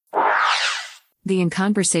The In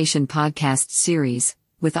Conversation podcast series,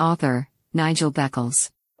 with author Nigel Beckles.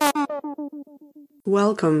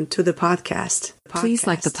 Welcome to the podcast. Please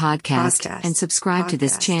like the podcast and subscribe to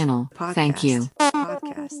this channel. Thank you.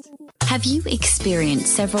 Have you experienced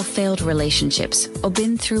several failed relationships or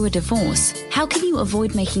been through a divorce? How can you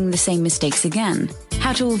avoid making the same mistakes again?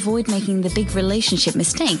 How to avoid making the big relationship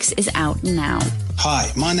mistakes is out now.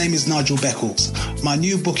 Hi, my name is Nigel Beckles. My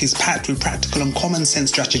new book is packed with practical and common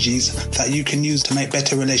sense strategies that you can use to make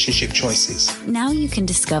better relationship choices. Now you can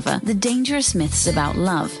discover the dangerous myths about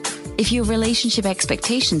love. If your relationship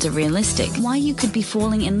expectations are realistic, why you could be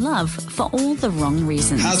falling in love for all the wrong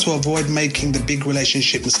reasons. How to avoid making the big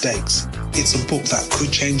relationship mistakes. It's a book that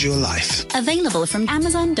could change your life. Available from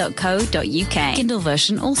amazon.co.uk. Kindle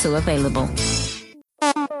version also available.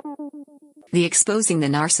 The Exposing the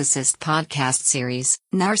Narcissist podcast series.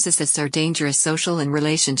 Narcissists are dangerous social and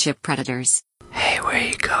relationship predators. Hey, where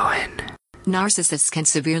you going? Narcissists can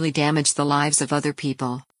severely damage the lives of other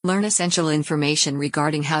people. Learn essential information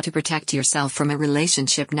regarding how to protect yourself from a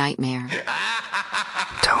relationship nightmare.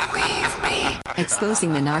 Don't leave me.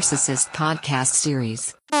 Exposing the Narcissist podcast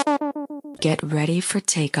series. Get ready for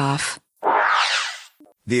takeoff.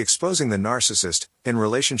 The Exposing the Narcissist in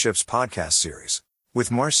Relationships podcast series. With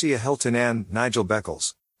Marcia Hilton and Nigel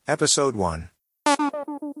Beckles. Episode 1.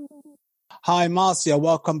 Hi, Marcia.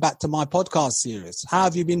 Welcome back to my podcast series. How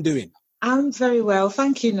have you been doing? I'm very well.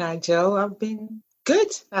 Thank you, Nigel. I've been good,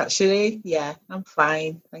 actually. Yeah, I'm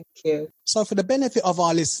fine. Thank you. So for the benefit of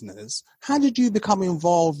our listeners, how did you become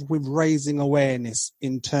involved with raising awareness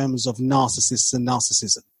in terms of narcissists and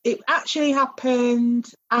narcissism? It actually happened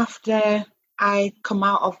after I come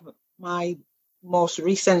out of my most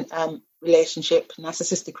recent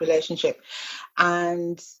narcissistic relationship.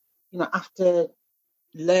 And, after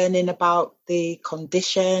learning about the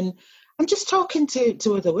condition and just talking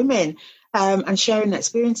to other women and sharing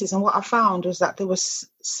experiences. And what I found was that there was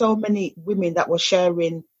so many women that were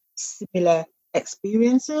sharing similar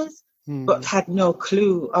experiences, but had no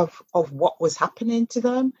clue of what was happening to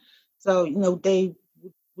them. So, they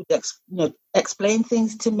would explain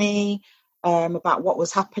things to me about what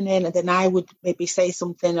was happening, and then I would maybe say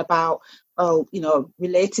something about,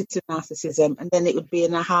 related to narcissism, and then it would be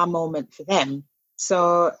an aha moment for them.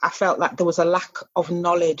 So I felt like there was a lack of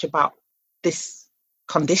knowledge about this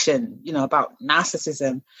condition, about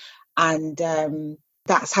narcissism, and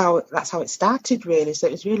that's how it started, really. So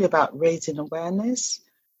it was really about raising awareness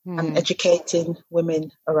and educating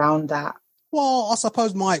women around that. Well, I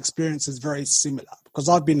suppose my experience is very similar because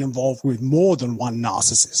I've been involved with more than one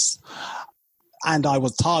narcissist. And I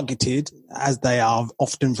was targeted, as they are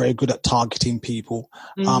often very good at targeting people.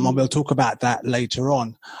 And we'll talk about that later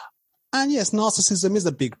on. And yes, narcissism is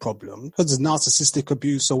a big problem because there's Narcissistic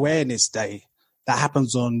Abuse Awareness Day that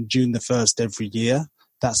happens on June the 1st every year.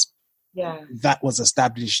 That was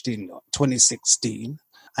established in 2016.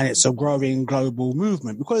 And it's a growing global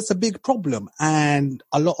movement because it's a big problem. And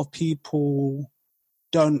a lot of people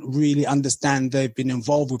don't really understand they've been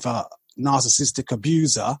involved with a narcissistic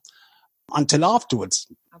abuser until afterwards.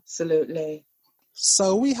 Absolutely.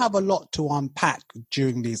 So we have a lot to unpack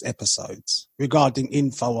during these episodes regarding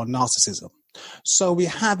info on narcissism. So we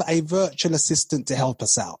have a virtual assistant to help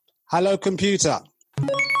us out. Hello, computer.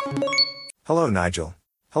 Hello, Nigel.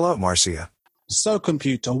 Hello, Marcia. So,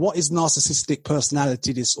 computer, what is narcissistic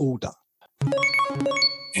personality disorder?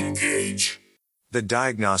 Engage. The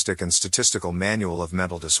Diagnostic and Statistical Manual of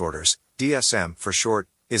Mental Disorders, DSM for short,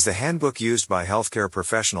 is the handbook used by healthcare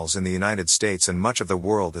professionals in the United States and much of the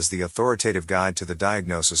world as the authoritative guide to the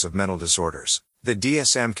diagnosis of mental disorders. The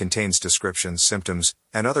DSM contains descriptions, symptoms,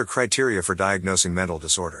 and other criteria for diagnosing mental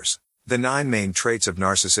disorders. The 9 main traits of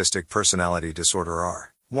narcissistic personality disorder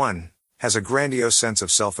are: 1. Has a grandiose sense of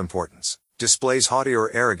self-importance. Displays haughty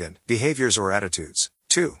or arrogant behaviors or attitudes.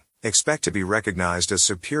 2. Expect to be recognized as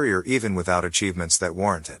superior even without achievements that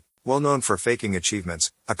warrant it. Well known for faking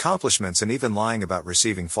achievements, accomplishments, and even lying about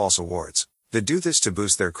receiving false awards. They do this to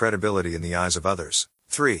boost their credibility in the eyes of others.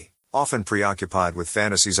 3. Often preoccupied with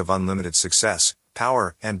fantasies of unlimited success,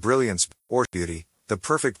 power, and brilliance, or beauty, the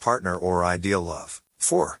perfect partner or ideal love.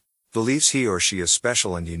 4. Believes he or she is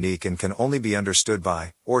special and unique and can only be understood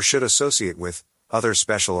by, or should associate with, other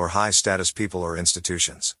special or high-status people or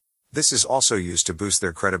institutions. This is also used to boost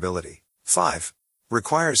their credibility. 5.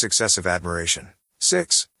 Requires excessive admiration.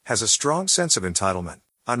 6. Has a strong sense of entitlement,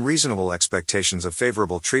 unreasonable expectations of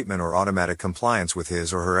favorable treatment or automatic compliance with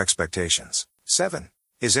his or her expectations. 7.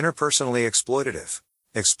 Is interpersonally exploitative.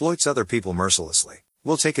 Exploits other people mercilessly.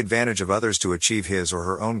 Will take advantage of others to achieve his or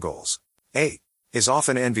her own goals. 8. Is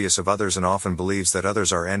often envious of others and often believes that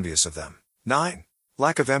others are envious of them. 9.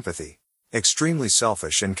 Lack of empathy. extremely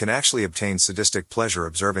selfish, and can actually obtain sadistic pleasure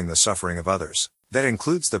observing the suffering of others. That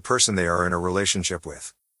includes the person they are in a relationship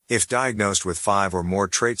with. If diagnosed with 5 or more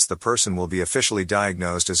traits, the person will be officially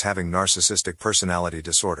diagnosed as having narcissistic personality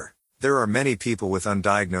disorder. There are many people with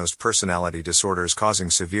undiagnosed personality disorders causing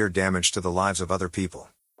severe damage to the lives of other people.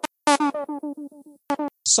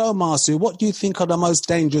 So, Marcy, what do you think are the most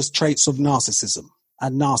dangerous traits of narcissism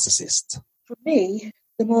and narcissist? For me,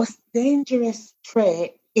 the most dangerous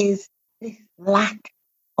trait is this lack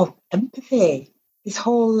of empathy, this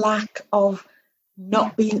whole lack of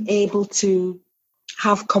not being able to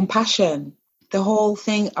have compassion. The whole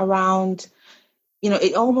thing around,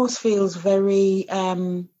 it almost feels very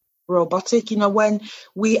robotic, when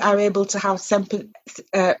we are able to have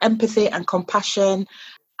empathy and compassion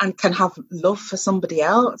and can have love for somebody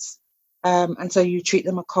else. And so you treat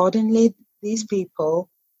them accordingly. These people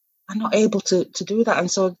are not able to do that. And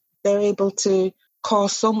so they're able to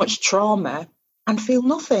cause so much trauma and feel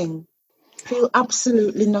nothing. Feel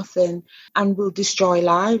absolutely nothing, and will destroy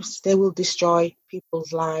lives. They will destroy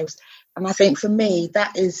people's lives. And I think for me,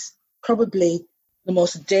 that is probably the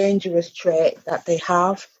most dangerous trait that they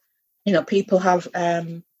have. People have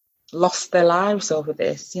lost their lives over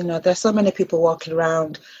this. There's so many people walking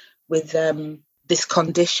around with this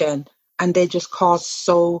condition, and they just cause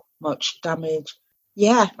so much damage.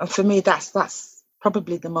 Yeah, and for me, that's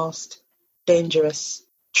probably the most dangerous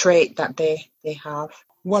trait that they have.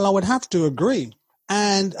 Well, I would have to agree.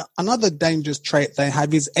 And another dangerous trait they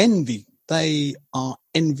have is envy. They are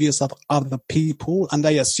envious of other people, and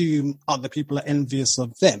they assume other people are envious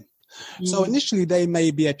of them. So initially they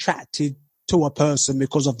may be attracted to a person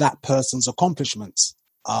because of that person's accomplishments.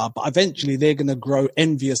 But eventually they're going to grow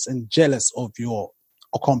envious and jealous of your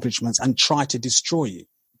accomplishments and try to destroy you,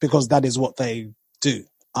 because that is what they do.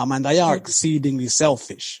 And they are exceedingly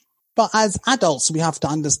selfish. But as adults, we have to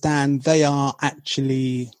understand they are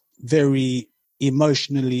actually very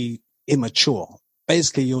emotionally immature.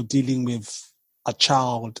 Basically, you're dealing with a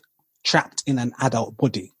child trapped in an adult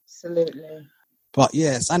body. Absolutely. But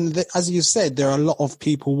yes, and as you said, there are a lot of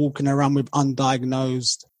people walking around with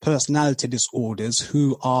undiagnosed personality disorders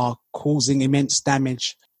who are causing immense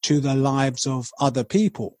damage to the lives of other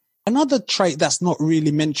people. Another trait that's not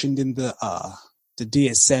really mentioned in the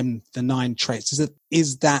DSM, the 9 traits,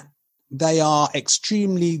 is that they are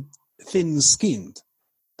extremely thin-skinned.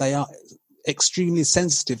 They are extremely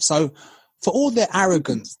sensitive. So for all their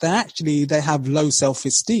arrogance, they have low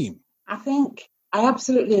self-esteem. I think I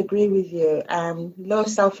absolutely agree with you. Low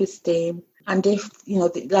self-esteem. And if,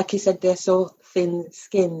 like you said, they're so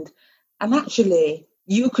thin-skinned. And actually,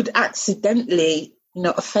 you could accidentally,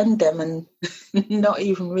 offend them and not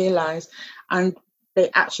even realise. And they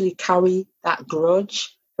actually carry that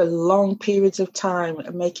grudge for long periods of time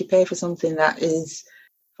and make you pay for something that is,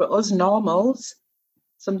 for us normals,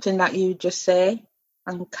 something that you just say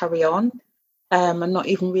and carry on, and not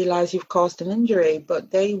even realise you've caused an injury.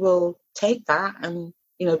 But they will take that and,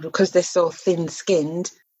 because they're so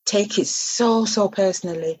thin-skinned, take it so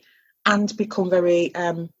personally and become very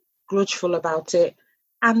grudgeful about it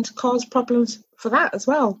and cause problems for that as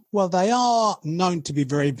well. Well, they are known to be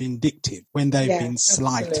very vindictive when they've been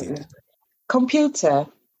slighted. Absolutely. Computer,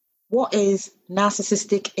 what is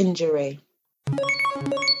narcissistic injury?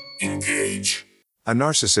 Engage. A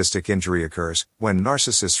narcissistic injury occurs when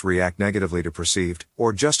narcissists react negatively to perceived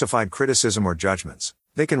or justified criticism or judgments.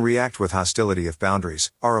 They can react with hostility if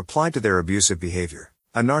boundaries are applied to their abusive behavior.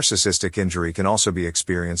 A narcissistic injury can also be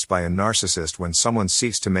experienced by a narcissist when someone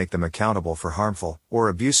seeks to make them accountable for harmful or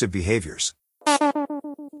abusive behaviors.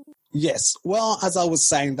 Yes. Well, as I was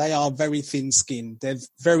saying, they are very thin-skinned. They're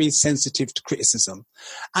very sensitive to criticism.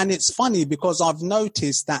 And it's funny because I've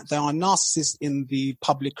noticed that there are narcissists in the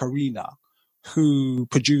public arena who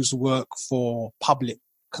produce work for public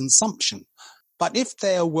consumption. But if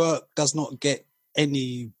their work does not get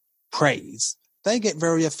any praise, they get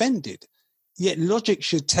very offended. Yet logic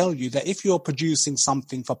should tell you that if you're producing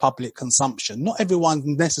something for public consumption, not everyone's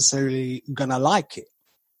necessarily going to like it.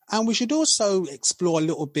 And we should also explore a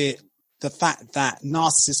little bit the fact that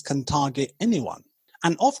narcissists can target anyone.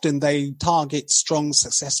 And often they target strong,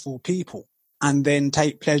 successful people and then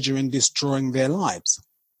take pleasure in destroying their lives.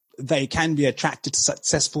 They can be attracted to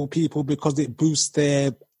successful people because it boosts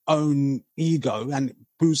their own ego and it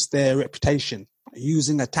boosts their reputation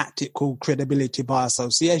using a tactic called credibility by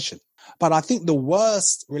association. But I think the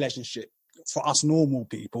worst relationship for us normal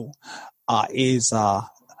people is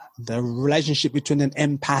the relationship between an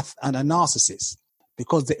empath and a narcissist,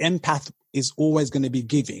 because the empath is always going to be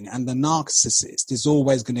giving and the narcissist is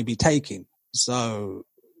always going to be taking. So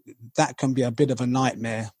that can be a bit of a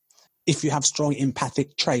nightmare if you have strong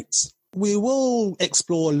empathic traits. We will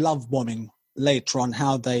explore love bombing later on,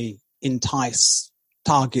 how they entice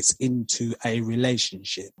targets into a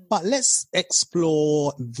relationship. But let's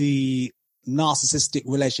explore the narcissistic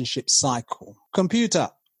relationship cycle. Computer,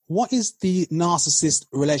 what is the narcissist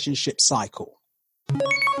relationship cycle?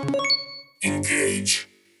 Engage.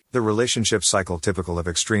 The relationship cycle, typical of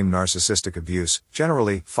extreme narcissistic abuse,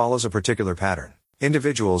 generally follows a particular pattern.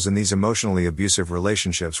 Individuals in these emotionally abusive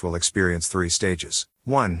relationships will experience 3 stages.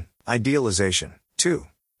 1. Idealization. 2.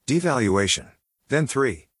 Devaluation. Then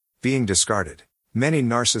 3. Being discarded. Many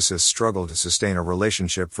narcissists struggle to sustain a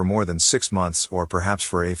relationship for more than 6 months or perhaps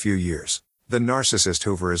for a few years. The narcissist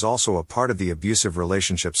hoover is also a part of the abusive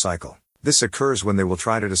relationship cycle. This occurs when they will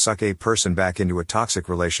try to suck a person back into a toxic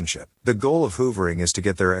relationship. The goal of hoovering is to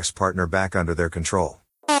get their ex-partner back under their control.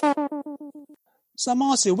 So,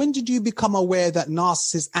 Marcia, when did you become aware that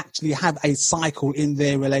narcissists actually have a cycle in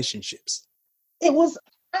their relationships? It was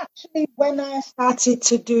actually when I started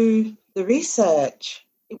to do the research.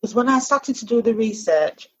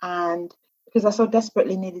 And because I so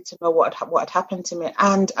desperately needed to know what had happened to me.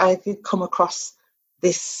 And I did come across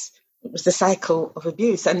this, it was the cycle of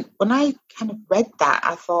abuse. And when I kind of read that,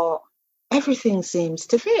 I thought, everything seems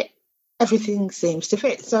to fit. So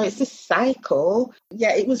it's this cycle.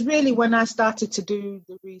 Yeah, it was really when I started to do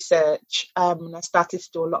the research, and I started to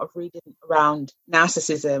do a lot of reading around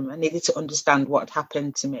narcissism. I needed to understand what had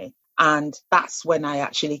happened to me. And that's when I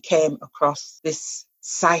actually came across this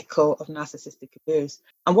cycle of narcissistic abuse.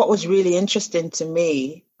 And what was really interesting to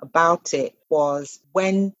me about it was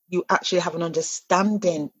when you actually have an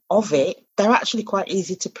understanding of it, they're actually quite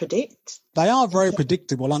easy to predict. They are very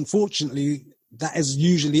predictable. Unfortunately, that is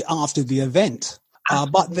usually after the event.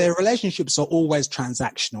 But their relationships are always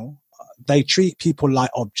transactional. They treat people like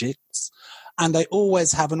objects, and they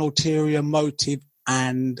always have an ulterior motive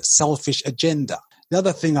and selfish agenda. The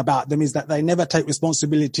other thing about them is that they never take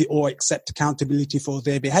responsibility or accept accountability for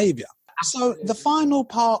their behavior. So the final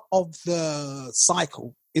part of the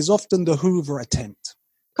cycle is often the hoover attempt.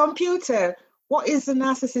 Computer, what is the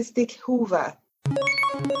narcissistic hoover?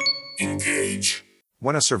 Engage.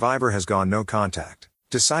 When a survivor has gone no contact,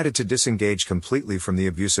 decided to disengage completely from the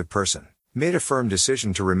abusive person, made a firm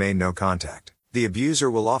decision to remain no contact, the abuser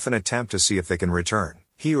will often attempt to see if they can return.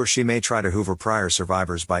 He or she may try to hoover prior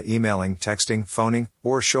survivors by emailing, texting, phoning,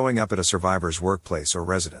 or showing up at a survivor's workplace or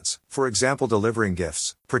residence. For example, delivering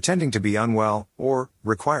gifts, pretending to be unwell, or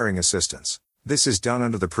requiring assistance. This is done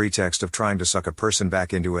under the pretext of trying to suck a person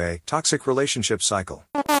back into a toxic relationship cycle.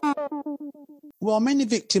 Well, many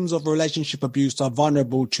victims of relationship abuse are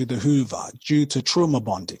vulnerable to the hoover due to trauma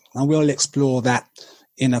bonding, and we'll explore that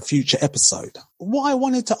in a future episode. What I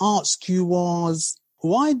wanted to ask you was,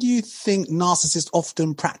 why do you think narcissists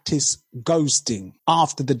often practice ghosting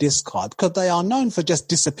after the discard? Because they are known for just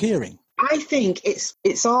disappearing. I think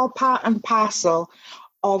it's all part and parcel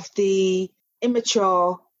of the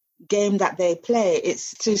immature game that they play.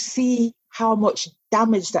 It's to see how much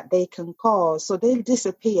damage that they can cause. So they'll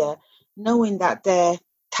disappear knowing that their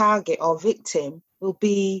target or victim will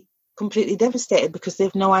be completely devastated because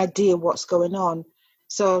they've no idea what's going on.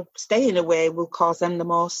 So staying away will cause them the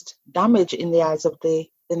most damage in the eyes of the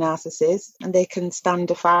narcissist, and they can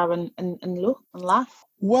stand afar and look and laugh.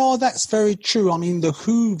 Well, that's very true. I mean, the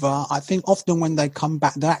hoover, I think often when they come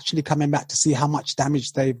back, they're actually coming back to see how much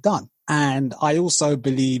damage they've done. And I also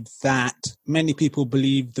believe that many people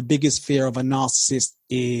believe the biggest fear of a narcissist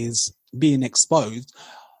is being exposed.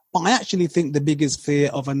 But I actually think the biggest fear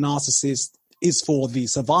of a narcissist is for the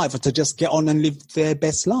survivor to just get on and live their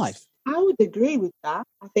best life. I would agree with that.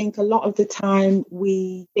 I think a lot of the time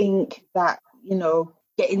we think that,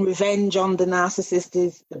 getting revenge on the narcissist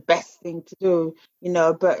is the best thing to do,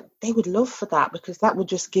 but they would love for that because that would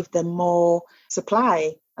just give them more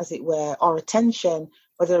supply, as it were, or attention,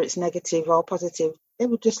 whether it's negative or positive. They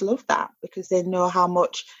would just love that because they know how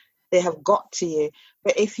much they have got to you.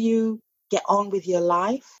 But if you get on with your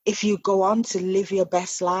life, if you go on to live your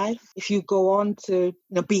best life, if you go on to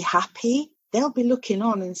be happy, they'll be looking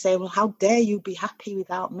on and saying, well, how dare you be happy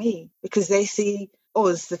without me? Because they see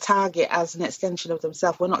us, the target, as an extension of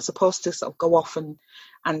themselves. We're not supposed to sort of go off and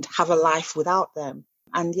have a life without them.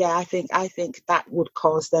 And yeah, I think that would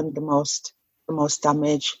cause them the most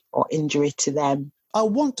damage or injury to them. I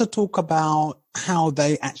want to talk about how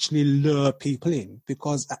they actually lure people in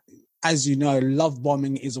because, as you know, love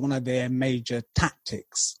bombing is one of their major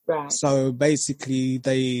tactics. Right. So basically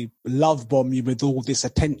they love bomb you with all this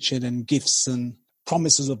attention and gifts and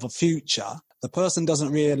promises of a future. The person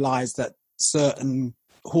doesn't realize that certain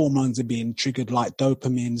hormones are being triggered like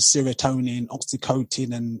dopamine, serotonin,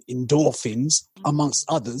 oxytocin and endorphins, amongst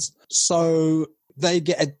others. So they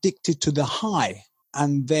get addicted to the high.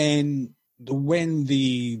 And then when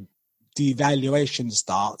the devaluation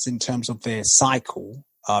starts in terms of their cycle,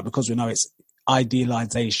 because we know it's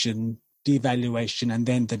idealization, devaluation, and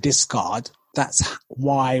then the discard, that's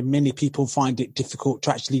why many people find it difficult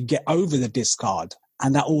to actually get over the discard.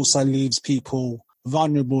 And that also leaves people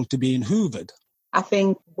vulnerable to being hoovered. I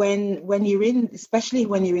think when you're in, especially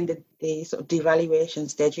when you're in the sort of devaluation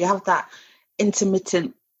stage, you have that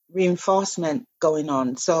intermittent reinforcement going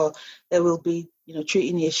on. So they will be,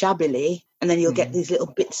 treating you shabbily, and then you'll get these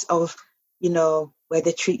little bits of, where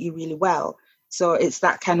they treat you really well. So it's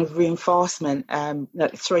that kind of reinforcement,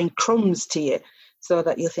 throwing crumbs to you, so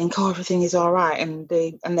that you think, oh, everything is all right, and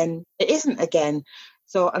then it isn't again.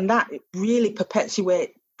 So, and that really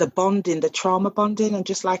perpetuates the bonding, the trauma bonding, and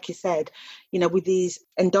just like you said, with these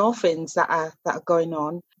endorphins that are going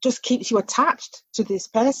on, just keeps you attached to this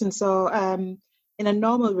person. So, in a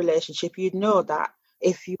normal relationship, you'd know that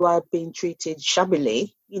if you are being treated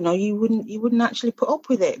shabbily, you wouldn't actually put up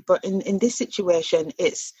with it. But in this situation,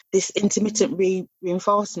 it's this intermittent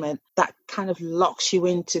reinforcement that kind of locks you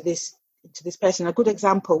into this person. A good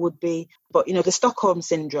example would be, the Stockholm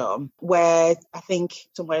syndrome, where I think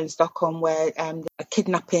somewhere in Stockholm, where a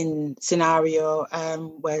kidnapping scenario,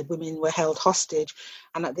 where women were held hostage,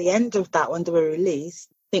 and at the end of that, when they were released,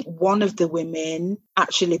 I think one of the women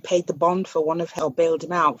actually paid the bond for one of her, or bailed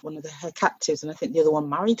him out, one of her captives, and I think the other one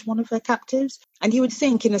married one of her captives. And you would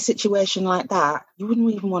think in a situation like that, you wouldn't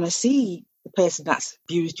even want to see the person that's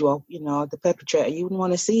abused you, or, the perpetrator. You wouldn't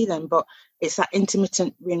want to see them, but it's that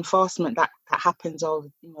intermittent reinforcement that happens all,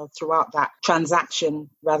 throughout that transaction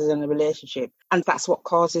rather than the relationship. And that's what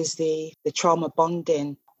causes the trauma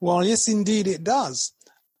bonding. Well, yes, indeed it does.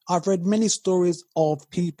 I've read many stories of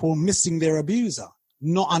people missing their abuser,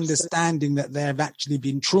 not understanding that they've actually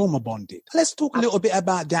been trauma bonded. Let's talk a little bit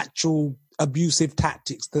about the actual abusive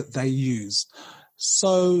tactics that they use.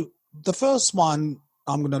 So the first one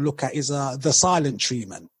I'm going to look at is the silent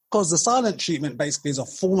treatment. Because the silent treatment basically is a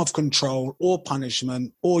form of control or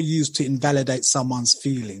punishment, or used to invalidate someone's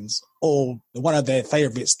feelings, or one of their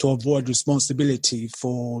favorites, to avoid responsibility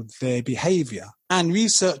for their behavior. And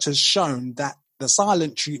research has shown that the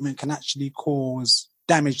silent treatment can actually cause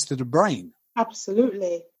damage to the brain.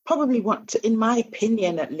 Absolutely. Probably in my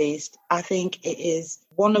opinion at least, I think it is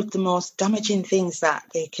one of the most damaging things that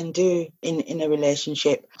they can do in a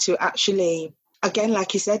relationship, to actually, again,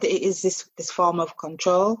 like you said, it is this form of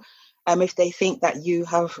control. If they think that you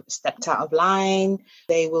have stepped out of line,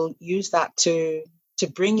 they will use that to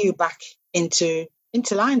bring you back into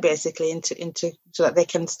line, basically, into so that they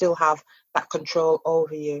can still have that control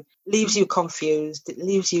over you. Leaves you confused. It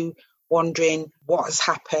leaves you wondering what has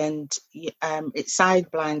happened. It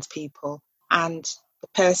sideblinds people, and the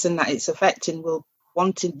person that it's affecting will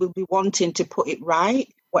be wanting to put it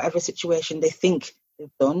right, whatever situation they think they've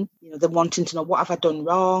done. They're wanting to know, what have I done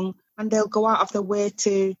wrong? And they'll go out of their way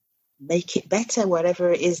to make it better,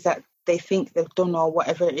 whatever it is that they think they've done, or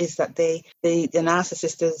whatever it is that the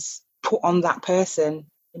narcissist has put on that person,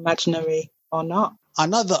 imaginary or not.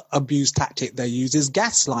 Another abuse tactic they use is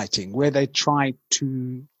gaslighting, where they try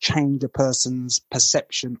to change a person's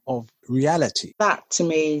perception of reality. That, to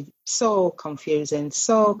me, so confusing.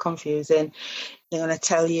 They're going to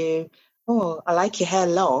tell you, oh, I like your hair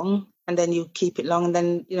long, and then you keep it long, and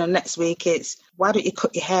then, next week it's, why don't you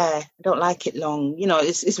cut your hair? I don't like it long.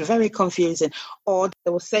 It's very confusing. Or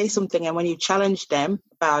they will say something, and when you challenge them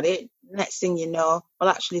about it, next thing you know, well,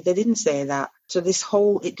 actually, they didn't say that. So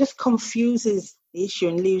it just confuses the issue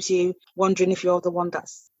and leaves you wondering if you're the one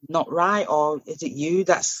that's not right, or is it you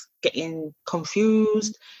that's getting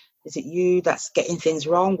confused? Is it you that's getting things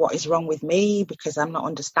wrong? What is wrong with me? Because I'm not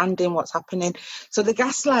understanding what's happening. So the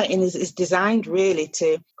gaslighting is designed really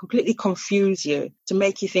to completely confuse you, to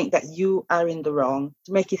make you think that you are in the wrong,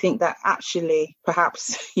 to make you think that actually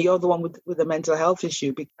perhaps you're the one with a mental health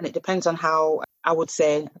issue. And it depends on how, I would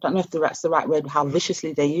say, I don't know if that's the right word, how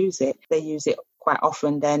viciously they use it. They use it quite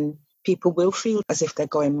often, then people will feel as if they're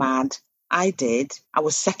going mad. I did. I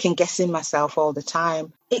was second guessing myself all the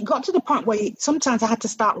time. It got to the point where sometimes I had to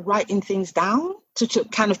start writing things down to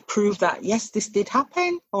kind of prove that, yes, this did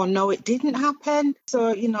happen, or no, it didn't happen.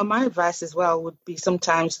 So, my advice as well would be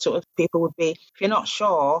sometimes to other people would be, if you're not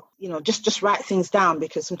sure, just write things down,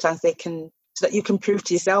 because sometimes they can, so that you can prove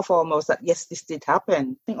to yourself almost that, yes, this did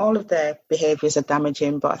happen. I think all of their behaviours are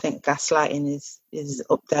damaging, but I think gaslighting is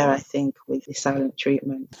up there, I think, with the silent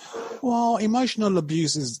treatment. Well, emotional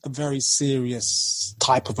abuse is a very serious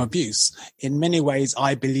type of abuse. In many ways,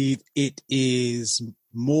 I believe it is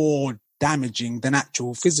more damaging than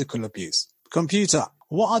actual physical abuse. Computer,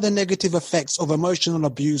 what are the negative effects of emotional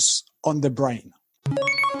abuse on the brain?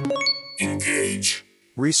 Engage.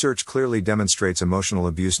 Research clearly demonstrates emotional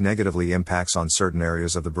abuse negatively impacts on certain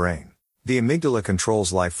areas of the brain. The amygdala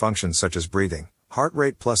controls life functions such as breathing, heart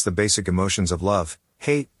rate plus the basic emotions of love,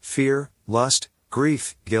 hate, fear, lust,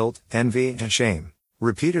 grief, guilt, envy, and shame.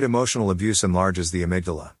 Repeated emotional abuse enlarges the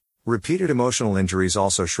amygdala. Repeated emotional injuries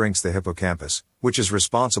also shrinks the hippocampus, which is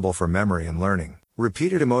responsible for memory and learning.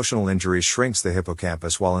 Repeated emotional injuries shrinks the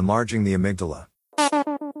hippocampus while enlarging the amygdala.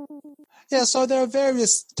 Yeah, so there are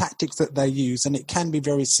various tactics that they use, and it can be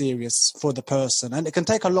very serious for the person, and it can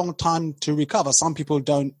take a long time to recover. Some people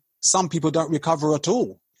don't recover at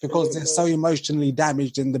all because they're so emotionally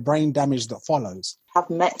damaged and the brain damage that follows. I've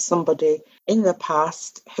met somebody in the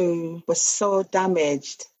past who was so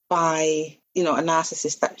damaged by, a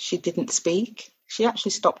narcissist that she didn't speak. She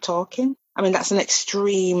actually stopped talking. I mean, that's an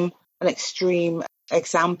extreme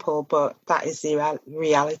example, but that is the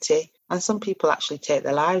reality. And some people actually take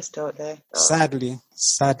their lives, don't they? Sadly,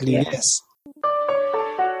 yeah. Yes.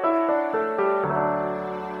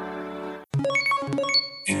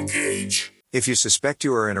 Engage. If you suspect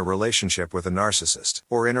you are in a relationship with a narcissist,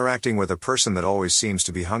 or interacting with a person that always seems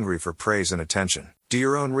to be hungry for praise and attention, do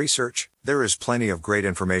your own research. There is plenty of great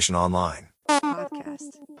information online.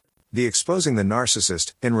 Podcast. The Exposing the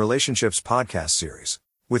Narcissist in Relationships podcast series,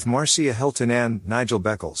 with Marcia Hilton and Nigel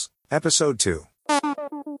Beckles, episode 2.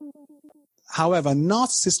 However,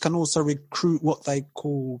 narcissists can also recruit what they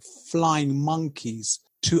call flying monkeys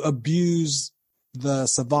to abuse the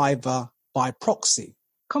survivor by proxy.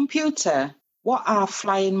 Computer, what are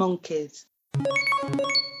flying monkeys?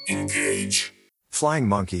 Engage. Flying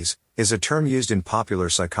monkeys is a term used in popular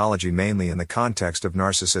psychology mainly in the context of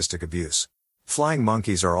narcissistic abuse. Flying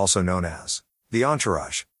monkeys are also known as the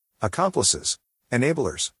entourage, accomplices,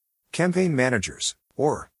 enablers, campaign managers,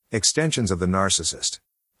 or extensions of the narcissist.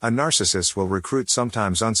 A narcissist will recruit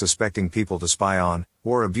sometimes unsuspecting people to spy on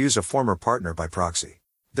or abuse a former partner by proxy.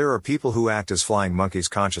 There are people who act as flying monkeys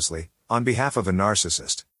consciously, on behalf of a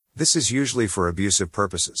narcissist. This is usually for abusive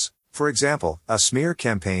purposes. For example, a smear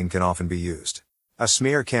campaign can often be used. A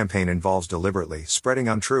smear campaign involves deliberately spreading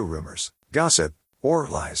untrue rumors, gossip, or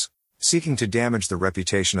lies, seeking to damage the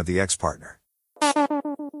reputation of the ex-partner.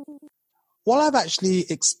 Well, I've actually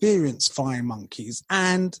experienced flying monkeys,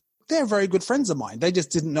 and they're very good friends of mine. They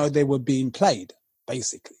just didn't know they were being played,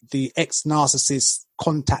 basically. The ex-narcissist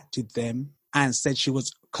contacted them and said she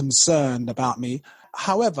was concerned about me.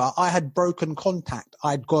 However, I had broken contact.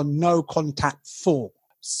 I'd gone no contact full.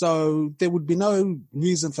 So there would be no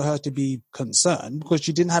reason for her to be concerned because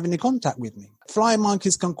she didn't have any contact with me. Flying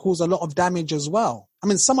monkeys can cause a lot of damage as well. I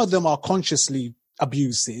mean, some of them are consciously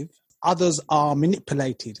abusive. Others are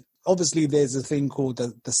manipulated. Obviously, there's a thing called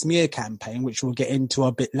the smear campaign, which we'll get into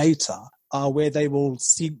a bit later, where they will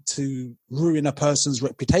seek to ruin a person's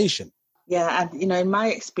reputation. Yeah, and in my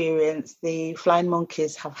experience, the flying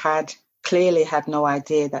monkeys have clearly had no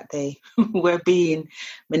idea that they were being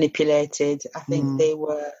manipulated. I think they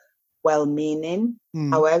were well-meaning.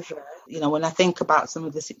 However, when I think about some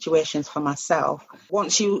of the situations for myself,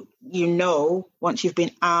 once you've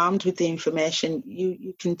been armed with the information,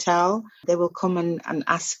 you can tell. They will come and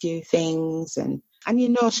ask you things, and you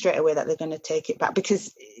know straight away that they're going to take it back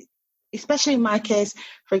because, especially in my case,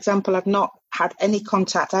 for example, I've not had any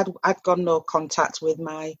contact. I'd got no contact with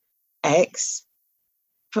my ex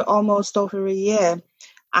for almost over a year.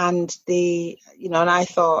 And and I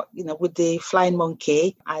thought, with the flying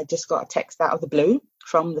monkey, I just got a text out of the blue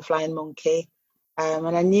from the flying monkey.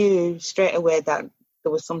 And I knew straight away that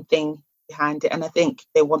there was something behind it. And I think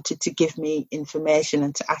they wanted to give me information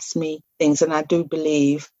and to ask me things. And I do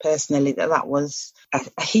believe personally that was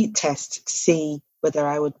a heat test to see whether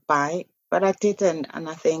I would bite, but I didn't. And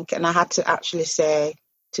I had to actually say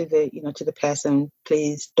to the person,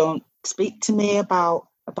 please don't speak to me about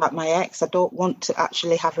my ex. I don't want to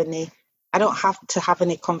actually have any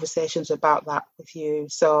conversations about that with you.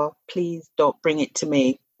 So please don't bring it to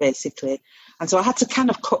me, basically. And so I had to kind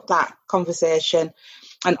of cut that conversation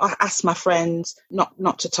and ask my friends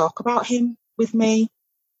not to talk about him with me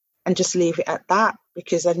and just leave it at that,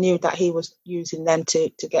 because I knew that he was using them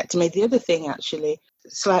to get to me. The other thing, actually,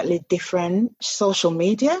 slightly different, social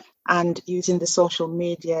media, and using the social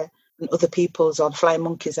media and other people's on Flying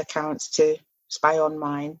Monkeys accounts to spy on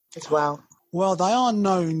mine as well. Well, they are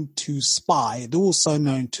known to spy. They're also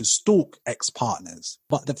known to stalk ex-partners.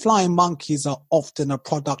 But the flying monkeys are often a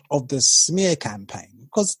product of the smear campaign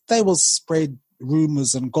because they will spread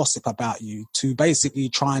rumors and gossip about you to basically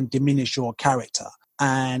try and diminish your character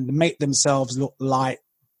and make themselves look like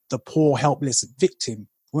the poor, helpless victim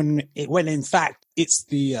when in fact it's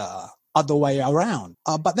the other way around.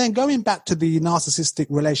 But then going back to the narcissistic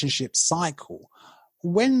relationship cycle,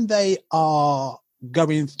 when they are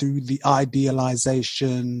going through the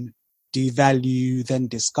idealization, devalue, then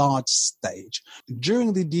discard stage,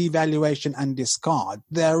 during the devaluation and discard,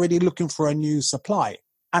 they're already looking for a new supply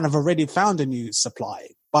and have already found a new supply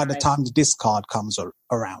by the time the discard comes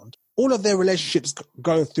around. All of their relationships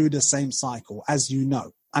go through the same cycle, as you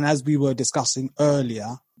know. And as we were discussing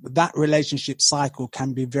earlier, that relationship cycle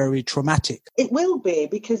can be very traumatic. It will be,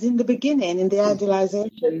 because in the beginning, in the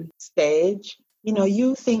idealization stage,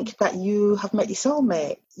 you think that you have met your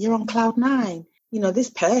soulmate. You're on cloud nine. This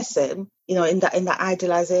person, in that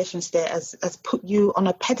idealization state has put you on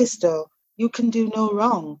a pedestal. You can do no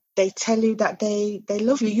wrong. They tell you that they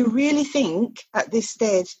love you. You really think at this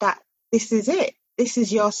stage that this is it. This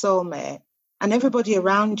is your soulmate. And everybody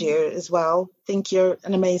around you as well think you're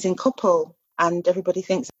an amazing couple. And everybody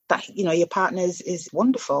thinks that, your partner is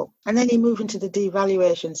wonderful. And then you move into the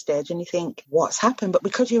devaluation stage and you think, what's happened? But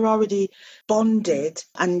because you're already bonded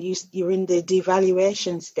and you're in the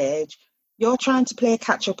devaluation stage, you're trying to play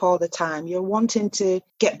catch up all the time. You're wanting to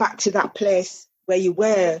get back to that place where you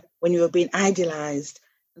were when you were being idolized.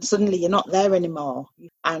 And suddenly you're not there anymore.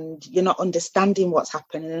 And you're not understanding what's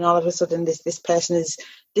happening. And all of a sudden this person is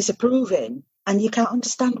disapproving. And you can't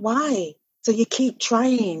understand why. So you keep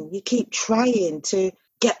trying to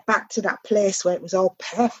get back to that place where it was all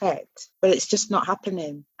perfect, but it's just not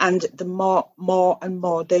happening. And the more and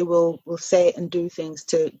more they will say and do things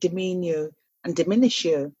to demean you and diminish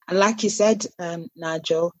you. And like you said,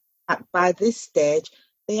 Nigel, by this stage,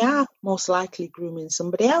 they are most likely grooming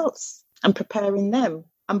somebody else and preparing them.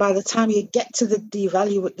 And by the time you get to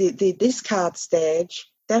the discard stage,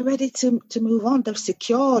 they're ready to move on. They've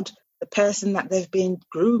secured the person that they've been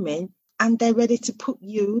grooming, and they're ready to put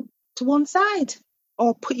you to one side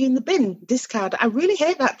or put you in the bin, discard. I really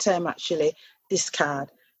hate that term, actually, discard,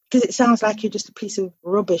 because it sounds like you're just a piece of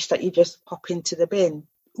rubbish that you just pop into the bin.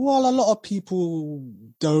 Well, a lot of people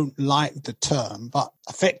don't like the term, but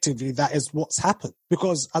effectively that is what's happened.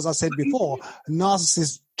 Because, as I said before,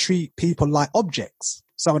 narcissists treat people like objects.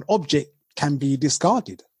 So an object can be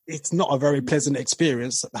discarded. It's not a very pleasant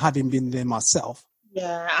experience, having been there myself.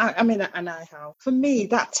 Yeah, I mean, and I have. For me,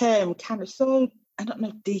 that term kind of I don't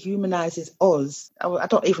know, dehumanizes us. I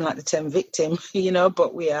don't even like the term victim,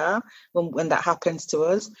 but we are when that happens to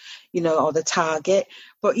us, or the target.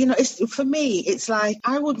 But, for me, it's like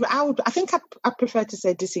I think I prefer to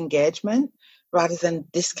say disengagement rather than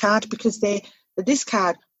discard, because the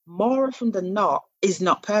discard, more often than not, is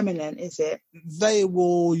not permanent, is it? They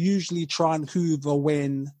will usually try and hoover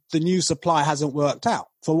when the new supply hasn't worked out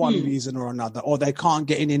for one reason or another, or they can't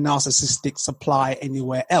get any narcissistic supply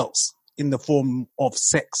anywhere else in the form of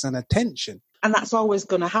sex and attention. And that's always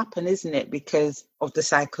going to happen, isn't it? Because of the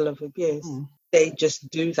cycle of abuse. They just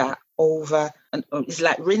do that over and it's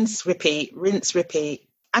like rinse, repeat.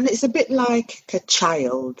 And it's a bit like a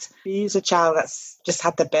child. You use a child that's just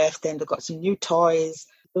had their birthday and they've got some new toys,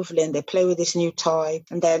 lovely, and they play with this new toy,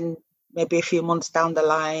 and then maybe a few months down the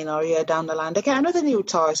line or a year down the line, they get another new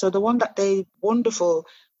toy. So the one that wonderful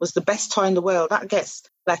was the best toy in the world, that gets,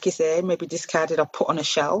 like you say, maybe discarded or put on a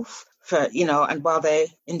shelf for, and while they're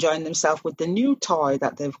enjoying themselves with the new toy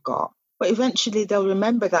that they've got. But eventually they'll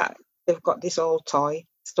remember that they've got this old toy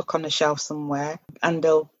stuck on a shelf somewhere, and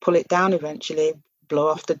they'll pull it down eventually, blow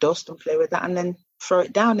off the dust and play with that, and then throw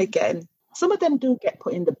it down again. Some of them do get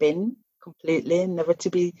put in the bin completely and never to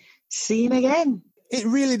be seen again. It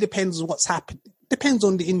really depends on what's happening. Depends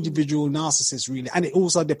on the individual narcissist, really. And it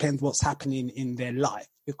also depends what's happening in their life.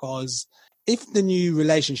 Because if the new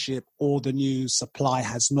relationship or the new supply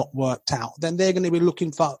has not worked out, then they're going to be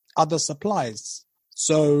looking for other supplies.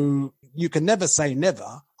 So you can never say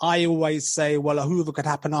never. I always say, well, a hoover could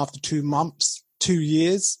happen after 2 months, 2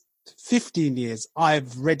 years, 15 years.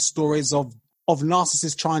 I've read stories of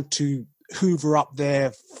narcissists trying to hoover up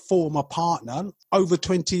their former partner over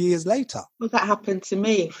 20 years later. Well, that happened to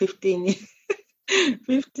me 15 years.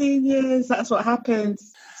 15 years, that's what happened.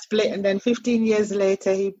 Split, and then 15 years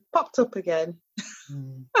later, he popped up again.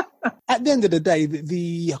 At the end of the day,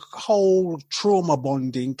 the whole trauma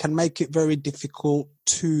bonding can make it very difficult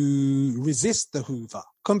to resist the hoover.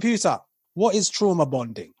 Computer, what is trauma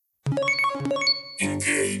bonding?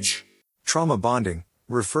 Engage. Trauma bonding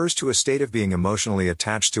refers to a state of being emotionally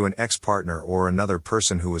attached to an ex-partner or another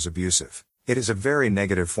person who was abusive. It is a very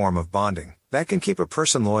negative form of bonding that can keep a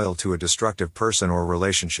person loyal to a destructive person or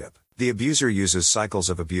relationship. The abuser uses cycles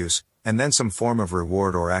of abuse, and then some form of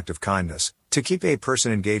reward or act of kindness, to keep a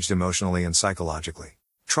person engaged emotionally and psychologically.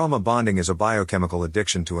 Trauma bonding is a biochemical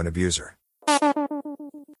addiction to an abuser.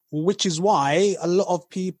 which is why a lot of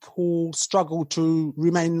people struggle to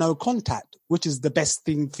remain no contact, which is the best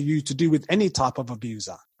thing for you to do with any type of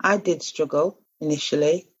abuser. I did struggle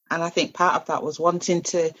initially. And I think part of that was wanting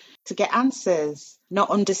to get answers, not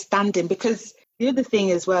understanding. Because the other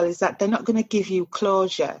thing as well is that they're not going to give you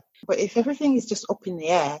closure. But if everything is just up in the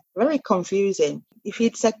air, very confusing. If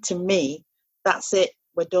he'd said to me, that's it,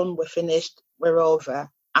 we're done, we're finished, we're over,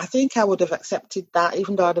 I think I would have accepted that,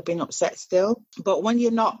 even though I'd have been upset still. But when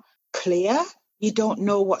you're not clear, you don't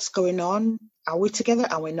know what's going on. Are we together?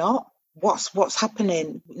 Are we not? What's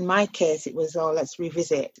happening? In my case, it was, let's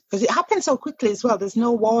revisit. Because it happened so quickly as well. There's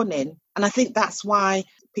no warning. And I think that's why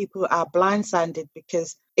people are blindsided,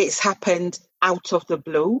 because it's happened out of the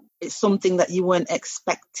blue. It's something that you weren't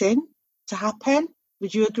expecting to happen.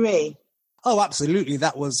 Would you agree? Oh, absolutely.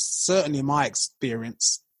 That was certainly my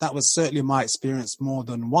experience. That was certainly my experience more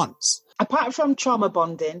than once. Apart from trauma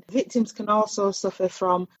bonding, victims can also suffer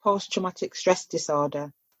from post-traumatic stress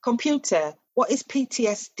disorder. Computer, what is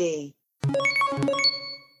PTSD?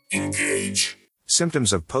 Engage.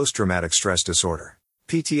 Symptoms of post-traumatic stress disorder.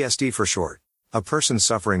 PTSD for short. A person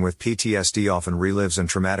suffering with PTSD often relives a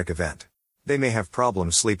traumatic event. They may have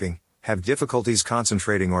problems sleeping, have difficulties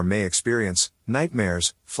concentrating, or may experience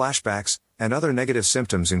nightmares, flashbacks, and other negative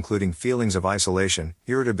symptoms including feelings of isolation,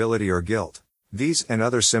 irritability, or guilt. These and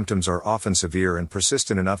other symptoms are often severe and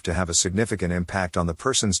persistent enough to have a significant impact on the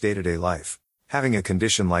person's day-to-day life. Having a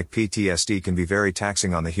condition like PTSD can be very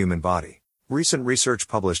taxing on the human body. Recent research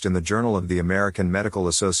published in the Journal of the American Medical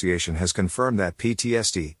Association has confirmed that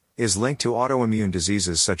PTSD is linked to autoimmune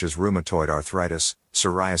diseases such as rheumatoid arthritis,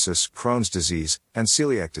 psoriasis, Crohn's disease, and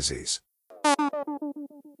celiac disease.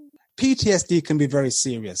 PTSD can be very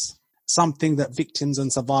serious, something that victims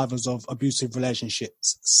and survivors of abusive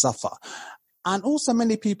relationships suffer. And also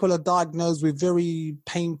many people are diagnosed with very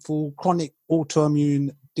painful chronic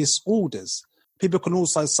autoimmune disorders. People can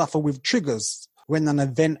also suffer with triggers when an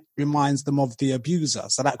event reminds them of the abuser.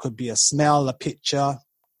 So that could be a smell, a picture,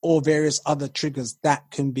 or various other triggers that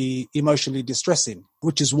can be emotionally distressing,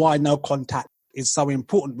 which is why no contact is so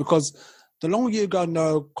important, because the longer you go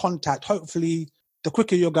no contact, hopefully the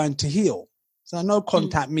quicker you're going to heal. So no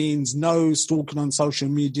contact means no stalking on social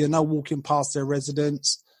media, no walking past their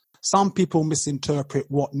residence. Some people misinterpret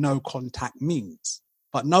what no contact means,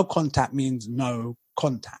 but no contact means no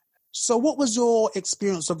contact. So what was your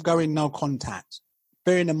experience of going no contact?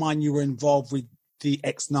 Bearing in mind you were involved with the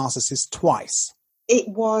ex-narcissist twice. It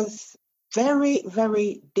was very,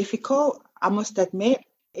 very difficult, I must admit.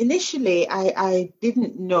 Initially, I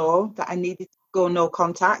didn't know that I needed to go no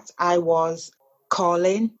contact. I was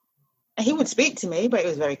calling. He would speak to me, but it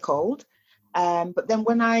was very cold. But then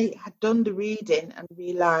when I had done the reading and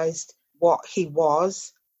realised what he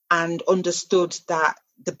was and understood that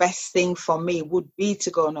the best thing for me would be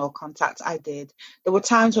to go no contact, I did. There were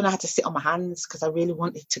times when I had to sit on my hands because I really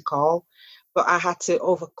wanted to call, but I had to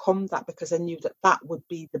overcome that because I knew that that would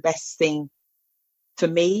be the best thing for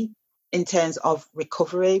me in terms of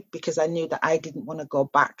recovery, because I knew that I didn't want to go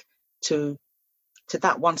back to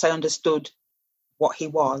that once I understood what he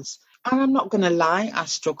was. And I'm not going to lie, I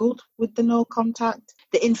struggled with the no contact.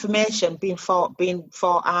 The information being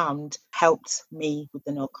forearmed helped me with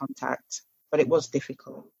the no contact, but it was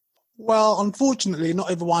difficult. Well, unfortunately,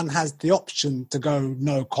 not everyone has the option to go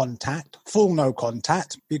no contact, full no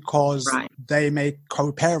contact, because they may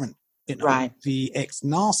co-parent, the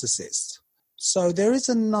ex-narcissist. So there is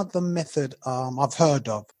another method I've heard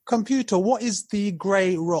of. Computer, what is the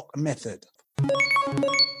grey rock method?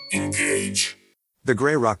 Engage. The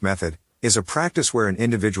gray rock method is a practice where an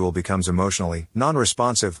individual becomes emotionally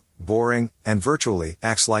non-responsive, boring, and virtually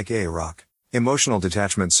acts like a rock. Emotional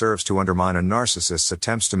detachment serves to undermine a narcissist's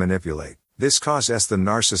attempts to manipulate. This causes the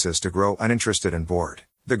narcissist to grow uninterested and bored.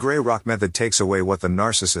 The gray rock method takes away what the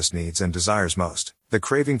narcissist needs and desires most, the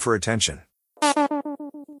craving for attention.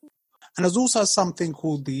 And there's also something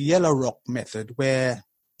called the yellow rock method, where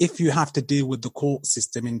if you have to deal with the court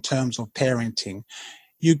system in terms of parenting,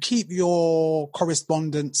 you keep your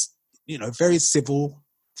correspondence, very civil,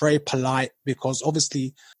 very polite, because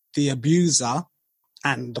obviously the abuser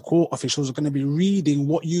and the court officials are going to be reading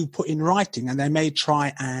what you put in writing, and they may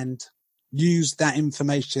try and use that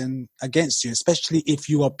information against you, especially if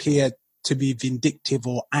you appear to be vindictive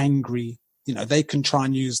or angry. They can try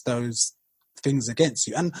and use those things against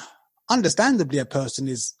you. And understandably, a person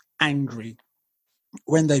is angry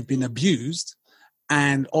when they've been abused,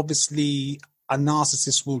 and obviously a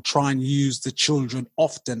narcissist will try and use the children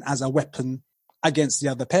often as a weapon against the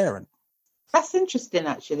other parent. That's interesting,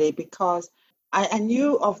 actually, because I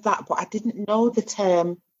knew of that, but I didn't know the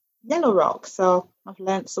term yellow rock. So I've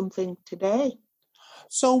learned something today.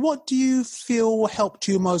 So what do you feel helped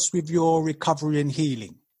you most with your recovery and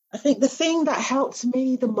healing? I think the thing that helped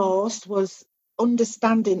me the most was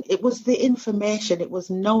understanding. It was the information. It was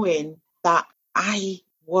knowing that I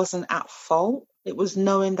wasn't at fault. It was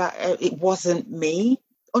knowing that it wasn't me.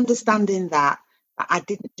 Understanding that I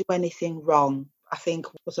didn't do anything wrong, I think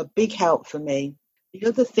was a big help for me. The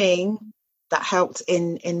other thing that helped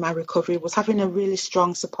in my recovery was having a really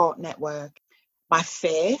strong support network. My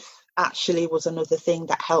faith actually was another thing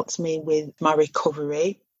that helped me with my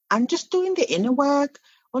recovery, and just doing the inner work,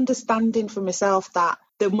 understanding for myself that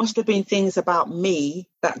there must have been things about me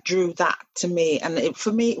that drew that to me. And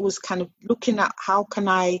for me, it was kind of looking at how can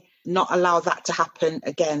I not allow that to happen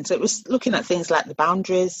again. So it was looking at things like the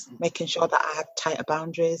boundaries, making sure that I had tighter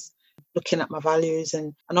boundaries, looking at my values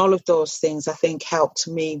and all of those things, I think helped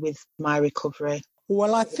me with my recovery.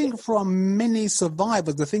 Well, I think for many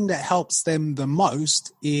survivors, the thing that helps them the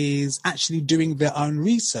most is actually doing their own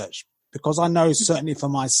research. Because I know certainly for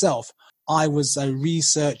myself, I was a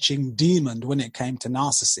researching demon when it came to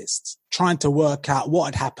narcissists, trying to work out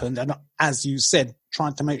what had happened. And as you said,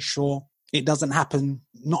 trying to make sure it doesn't happen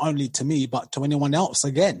not only to me, but to anyone else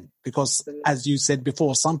again. Because as you said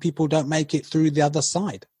before, some people don't make it through the other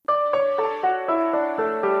side.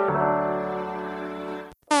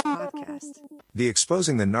 The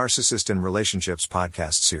Exposing the Narcissist in Relationships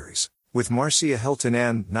podcast series with Marcia Hilton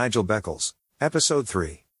and Nigel Beckles, episode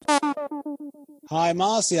 3. Hi,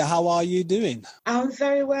 Marcia. How are you doing? I'm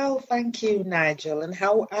very well, thank you, Nigel. And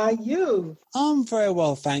how are you? I'm very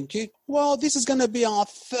well, thank you. Well, this is going to be our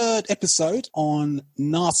third episode on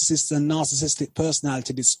narcissists and narcissistic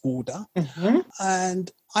personality disorder. Mm-hmm.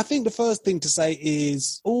 And I think the first thing to say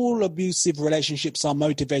is all abusive relationships are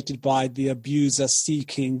motivated by the abuser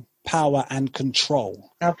seeking power and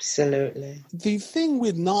control. Absolutely. The thing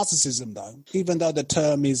with narcissism, though, even though the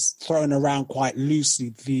term is thrown around quite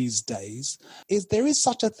loosely these days, is there is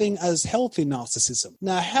such a thing as healthy narcissism.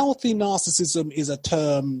 Now, healthy narcissism is a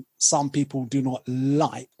term some people do not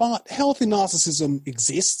like, but healthy narcissism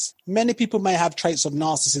exists. Many people may have traits of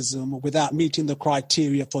narcissism without meeting the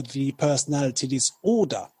criteria for the personality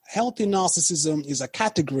disorder. Healthy narcissism is a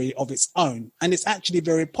category of its own, and it's actually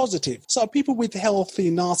very positive. So people with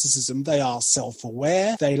healthy narcissism, they are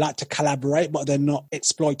self-aware, they like to collaborate, but they're not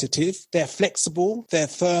exploitative. They're flexible, they're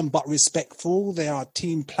firm but respectful, they are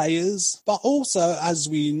team players. But also, as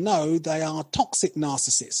we know, they are toxic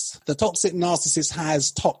narcissists. The toxic narcissist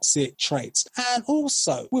has toxic traits. And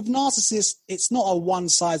also, with narcissists, it's not a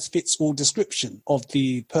one-size-fits-all description of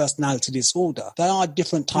the personality disorder. There are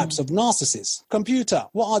different types of narcissists. Computer,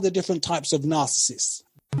 what are the different types of narcissists?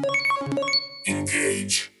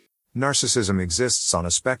 Engage. Narcissism exists on a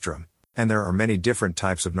spectrum, and there are many different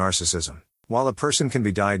types of narcissism. While a person can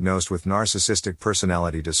be diagnosed with narcissistic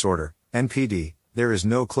personality disorder, NPD, there is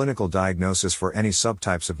no clinical diagnosis for any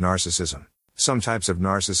subtypes of narcissism. Some types of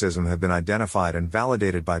narcissism have been identified and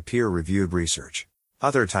validated by peer-reviewed research.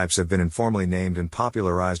 Other types have been informally named and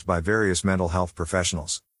popularized by various mental health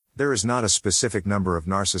professionals. There is not a specific number of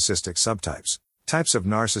narcissistic subtypes. Types of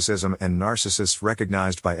narcissism and narcissists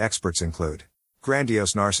recognized by experts include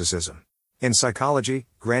grandiose narcissism. In psychology,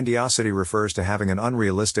 grandiosity refers to having an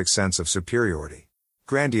unrealistic sense of superiority.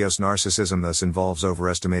 Grandiose narcissism thus involves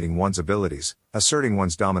overestimating one's abilities, asserting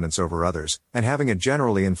one's dominance over others, and having a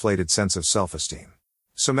generally inflated sense of self-esteem.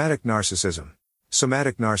 Somatic narcissism.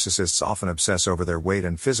 Somatic narcissists often obsess over their weight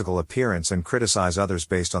and physical appearance and criticize others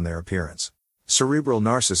based on their appearance. Cerebral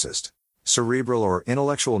narcissist. Cerebral or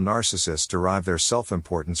intellectual narcissists derive their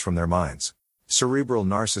self-importance from their minds. Cerebral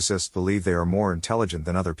narcissists believe they are more intelligent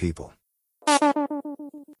than other people.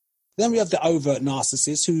 Then we have the overt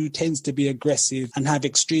narcissist, who tends to be aggressive and have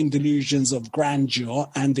extreme delusions of grandeur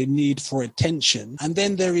and the need for attention. And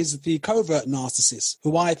then there is the covert narcissist,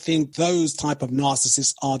 who I think those type of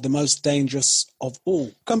narcissists are the most dangerous of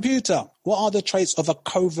all. Computer, what are the traits of a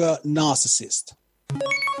covert narcissist?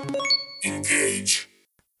 Engage.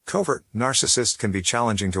 Covert narcissist can be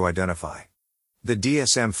challenging to identify. The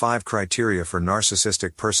DSM-5 criteria for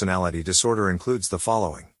narcissistic personality disorder includes the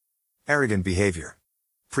following. Arrogant behavior.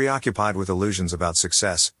 Preoccupied with illusions about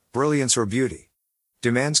success, brilliance or beauty.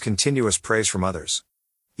 Demands continuous praise from others.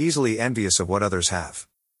 Easily envious of what others have.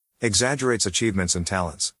 Exaggerates achievements and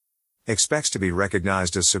talents. Expects to be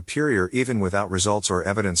recognized as superior even without results or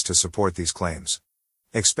evidence to support these claims.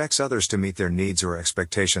 Expects others to meet their needs or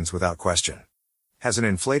expectations without question. Has an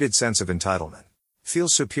inflated sense of entitlement.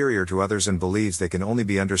 Feels superior to others and believes they can only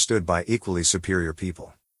be understood by equally superior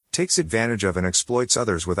people. Takes advantage of and exploits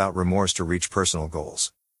others without remorse to reach personal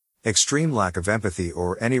goals. Extreme lack of empathy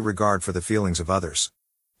or any regard for the feelings of others.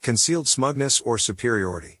 Concealed smugness or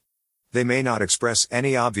superiority. They may not express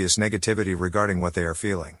any obvious negativity regarding what they are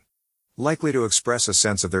feeling. Likely to express a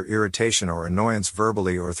sense of their irritation or annoyance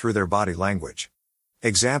verbally or through their body language.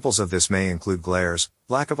 Examples of this may include glares,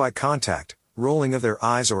 lack of eye contact, rolling of their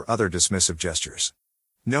eyes or other dismissive gestures.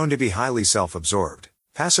 Known to be highly self-absorbed,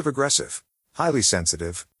 passive-aggressive, highly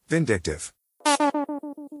sensitive, vindictive.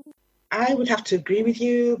 I would have to agree with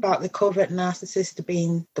you about the covert narcissist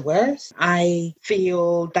being the worst. I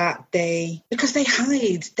feel that because they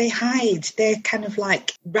hide, they're kind of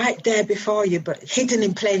like right there before you, but hidden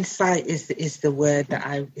in plain sight is the word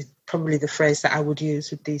that is probably the phrase that I would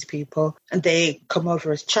use with these people. And they come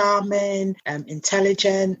over as charming,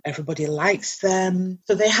 intelligent, everybody likes them.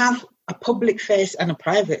 So they have a public face and a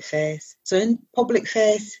private face. So in public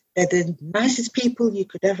face, they're the nicest people you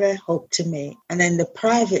could ever hope to meet. And then the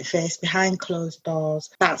private face, behind closed doors,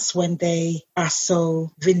 that's when they are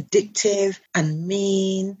so vindictive and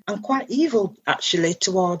mean and quite evil, actually,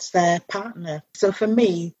 towards their partner. So for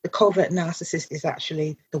me, the covert narcissist is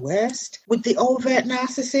actually the worst. With the overt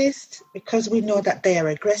narcissist, because we know that they are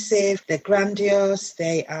aggressive, they're grandiose,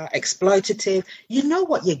 they are exploitative, you know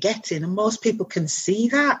what you're getting, and most people can see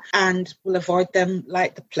that and will avoid them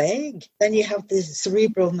like the plague. Then you have the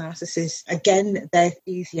cerebral narcissists. Again, they're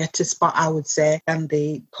easier to spot, I would say, than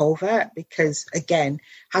the covert, because again,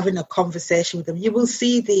 having a conversation with them, you will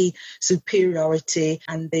see the superiority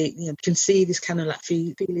and you can see this kind of like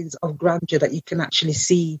feelings of grandeur that you can actually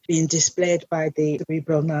see being displayed by the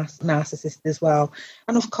cerebral narcissist as well.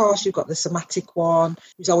 And of course, you've got the somatic one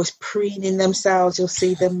who's always preening themselves. You'll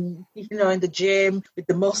see them, in the gym with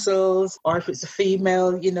the muscles, or if it's a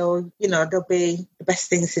female, they'll be the best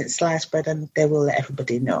thing since sliced bread, and they will let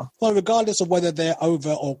everybody know. Well, regardless of whether they're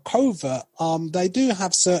overt or covert, they do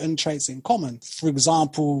have certain traits in common. For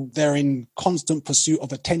example, they're in constant pursuit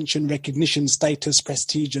of attention, recognition, status,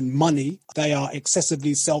 prestige, and money. They are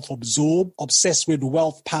excessively self-absorbed, obsessed with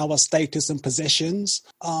wealth, power, status, and possessions.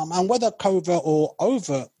 And whether covert or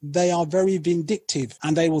overt, they are very vindictive,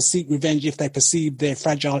 and they will seek revenge if they perceive their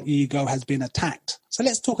fragile ego has been attacked. So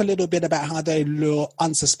let's talk a little bit about how they lure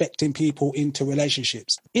unsuspecting people into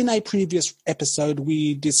relationships. In a previous episode,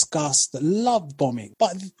 we discussed love bombing.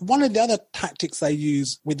 But one of the other tactics they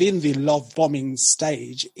use within the love bombing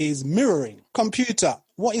stage is mirroring. Computer,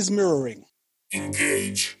 what is mirroring?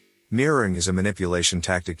 Engage. Mirroring is a manipulation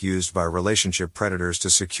tactic used by relationship predators to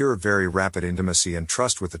secure very rapid intimacy and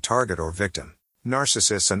trust with the target or victim.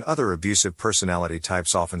 Narcissists and other abusive personality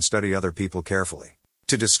types often study other people carefully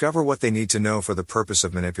to discover what they need to know for the purpose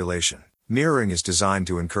of manipulation. Mirroring is designed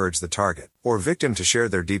to encourage the target or victim to share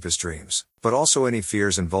their deepest dreams, but also any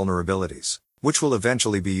fears and vulnerabilities, which will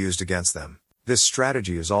eventually be used against them. This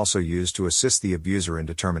strategy is also used to assist the abuser in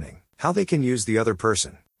determining how they can use the other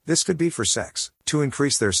person. This could be for sex, to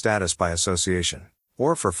increase their status by association,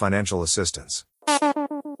 or for financial assistance.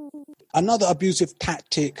 Another abusive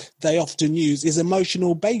tactic they often use is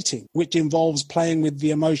emotional baiting, which involves playing with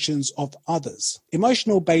the emotions of others.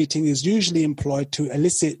 Emotional baiting is usually employed to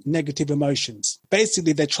elicit negative emotions.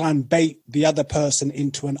 Basically, they try and bait the other person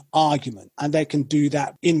into an argument, and they can do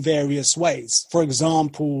that in various ways. For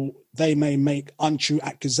example, they may make untrue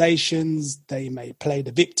accusations, they may play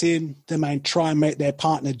the victim, they may try and make their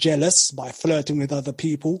partner jealous by flirting with other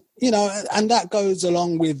people, and that goes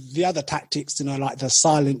along with the other tactics, like the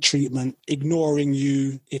silent treatment, ignoring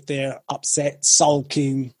you if they're upset,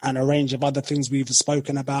 sulking, and a range of other things we've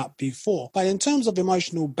spoken about before. But in terms of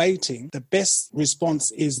emotional baiting, the best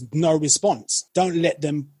response is no response. Don't let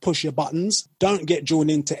them push your buttons. Don't get drawn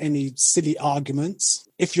into any silly arguments.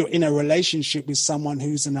 If you're in a relationship with someone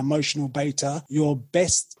who's an emotional baiter, your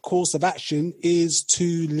best course of action is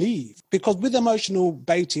to leave. Because with emotional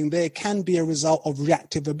baiting, there can be a result of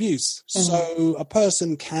reactive abuse. So a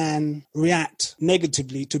person can react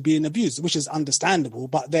negatively to being abused, which is understandable.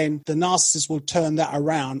 But then the narcissist will turn that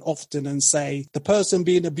around often and say the person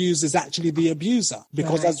being abused is actually the abuser.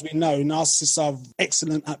 Because as we know, narcissists are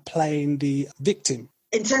excellent at playing the victim.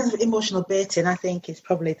 In terms of emotional baiting, I think it's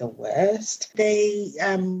probably the worst. They,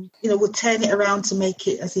 will turn it around to make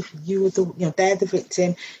it as if you were they're the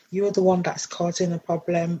victim, you're the one that's causing a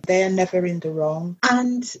problem. They're never in the wrong.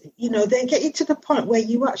 And, they get you to the point where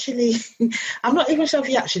you actually, I'm not even sure if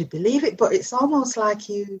you actually believe it, but it's almost like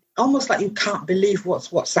you can't believe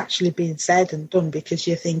what's actually being said and done, because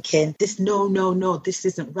you're thinking, no, this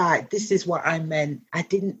isn't right. This is what I meant.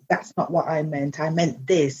 That's not what I meant. I meant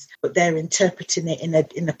this, but they're interpreting it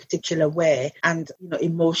in a particular way, and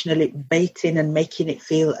emotionally baiting and making it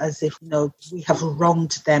feel as if we have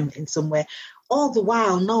wronged them in some way, all the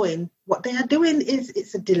while knowing what they are doing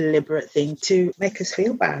it's a deliberate thing to make us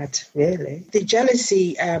feel bad, really. The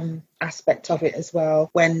jealousy aspect of it as well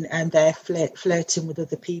when they're flirting with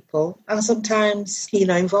other people, and sometimes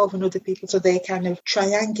involving other people, so they kind of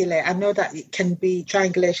triangulate. I know that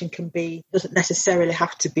triangulation doesn't necessarily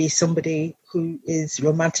have to be somebody who is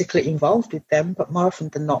romantically involved with them, but more often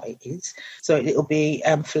than not it is. So it'll be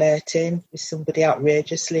flirting with somebody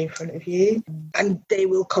outrageously in front of you, and they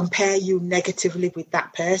will compare you negatively with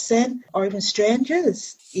that person, or even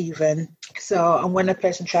strangers even. So, and when a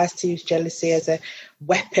person tries to use jealousy as a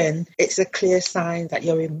weapon, it's a clear sign that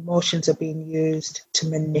your emotions are being used to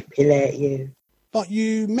manipulate you. But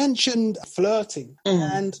you mentioned flirting,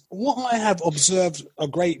 and what I have observed a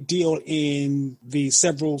great deal in the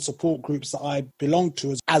several support groups that I belong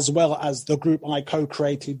to, as well as the group I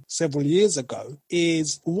co-created several years ago,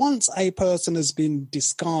 is once a person has been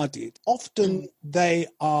discarded, often they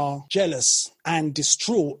are jealous and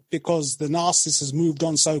distraught because the narcissist has moved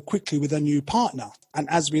on so quickly with a new partner. And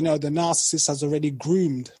as we know, the narcissist has already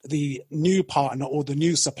groomed the new partner or the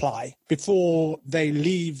new supply before they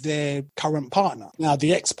leave their current partner, now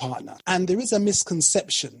the ex-partner. And there is a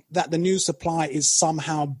misconception that the new supply is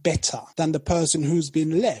somehow better than the person who's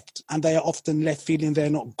been left. And they are often left feeling they're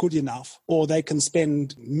not good enough, or they can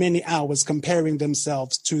spend many hours comparing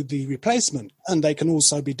themselves to the replacement. And they can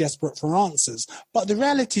also be desperate for answers. But the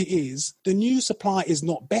reality is the new supply is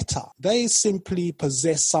not better. They simply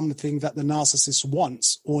possess something that the narcissist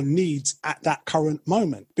wants or needs at that current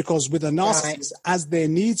moment. Because with a narcissist, as their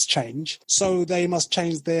needs change, so they must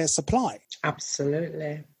change their supply.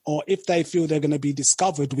 Absolutely. Or if they feel they're going to be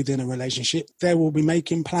discovered within a relationship, they will be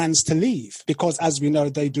making plans to leave. Because as we know,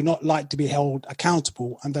 they do not like to be held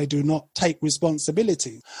accountable and they do not take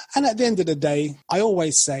responsibility. And at the end of the day, I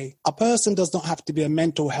always say a person does not have to be a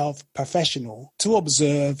mental health professional to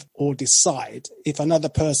observe or decide if another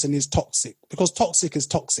person is toxic. Because toxic is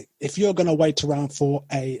toxic. If you're going to wait around for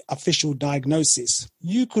an official diagnosis,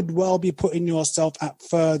 you could well be putting yourself at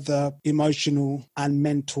further emotional and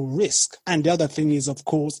mental risk. And the other thing is, of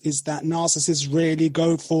course, is that narcissists rarely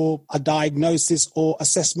go for a diagnosis or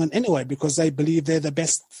assessment anyway, because they believe they're the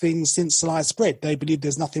best thing since sliced bread. They believe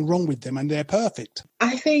there's nothing wrong with them and they're perfect.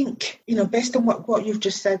 I think, based on what you've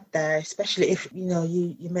just said there, especially if,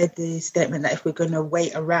 you made the statement that if we're going to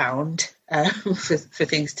wait around for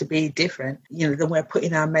things to be different, then we're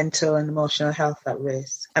putting our mental and emotional health at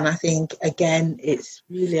risk. And I think, again, it's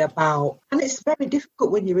really about, and it's very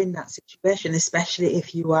difficult when you're in that situation, especially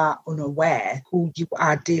if you are unaware who you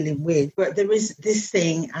are dealing with. But there is this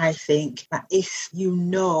thing, I think, that if you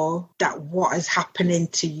know that what is happening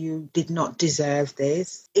to you did not deserve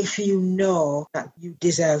this, if you know that you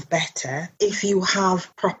deserve better, if you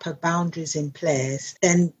have proper boundaries in place,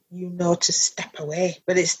 then you know to step away.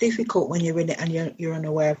 But it's difficult when you're in it and you're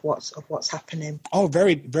unaware of what's happening. Oh,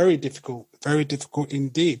 very, very difficult. Very difficult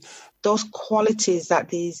indeed. Those qualities that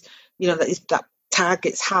that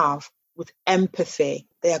targets have with empathy,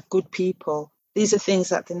 they are good people. These are things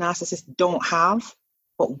that the narcissists don't have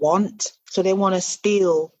but want. So they want to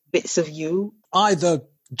steal bits of you. Either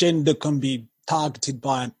gender can be targeted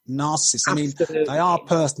by a narcissist. Absolutely. I mean, they are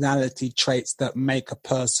personality traits that make a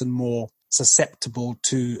person more susceptible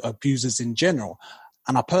to abusers in general.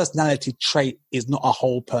 And a personality trait is not a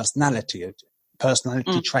whole personality. A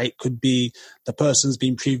personality trait could be the person's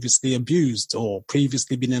been previously abused or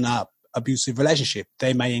previously been in an abusive relationship.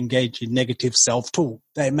 They may engage in negative self-talk.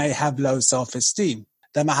 They may have low self-esteem.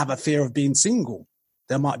 They might have a fear of being single.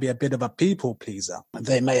 They might be a bit of a people pleaser.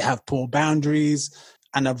 They may have poor boundaries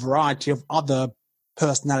and a variety of other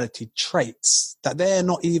personality traits that they're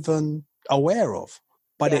not even aware of.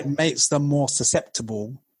 But it makes them more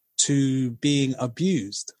susceptible to being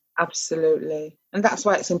abused. Absolutely. And that's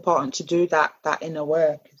why it's important to do that inner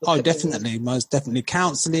work. Oh, definitely. Most definitely.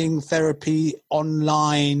 Counselling, therapy,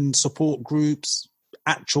 online support groups,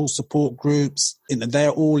 actual support groups,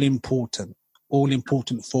 they're all important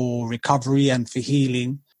for recovery and for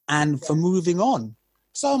healing and for moving on.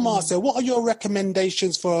 So, Marcia, what are your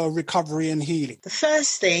recommendations for recovery and healing? The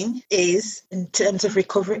first thing is, in terms of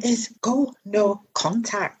recovery, is go no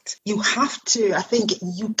contact. You have to. I think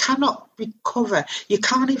you cannot recover. You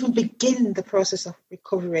can't even begin the process of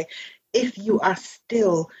recovery if you are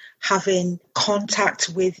still having contact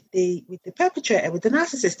with the perpetrator, with the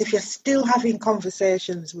narcissist, if you're still having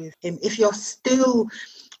conversations with him, if you're still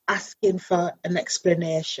asking for an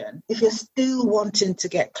explanation, if you're still wanting to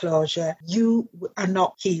get closure, you are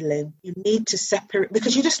not healing. You need to separate,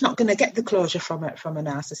 because you're just not going to get the closure from a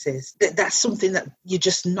narcissist. That's something that you're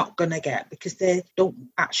just not going to get, because they don't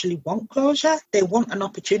actually want closure. They want an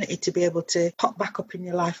opportunity to be able to pop back up in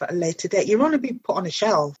your life at a later date. You're only being put on a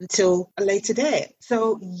shelf until a later date.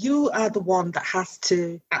 So you are the one that has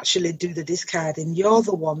to actually do the discarding. You're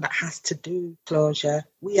the one that has to do closure.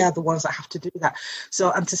 We are the ones that have to do that.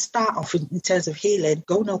 So, and to start off in terms of healing,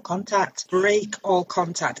 go no contact, break all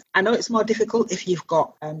contact. I know it's more difficult if you've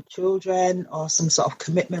got children or some sort of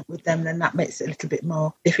commitment with them, then that makes it a little bit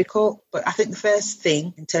more difficult. But I think the first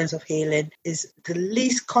thing in terms of healing is the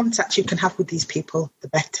least contact you can have with these people, the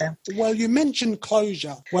better. Well, you mentioned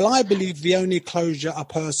closure. Well, I believe the only closure a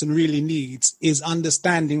person really needs is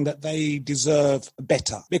understanding that they deserve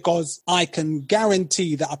better, because I can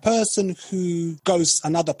guarantee that a person who ghosts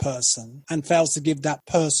another person and fails to give that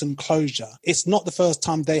person closure, it's not the first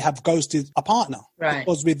time they have ghosted a partner. Right.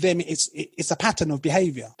 Because with them, it's a pattern of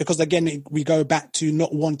behavior. Because again, we go back to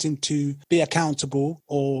not wanting to be accountable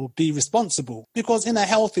or be responsible. Because in a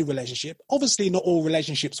healthy relationship, obviously not all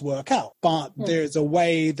relationships work out, but there's a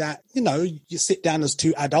way that, you sit down as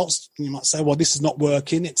two adults, and you might say, well, this is not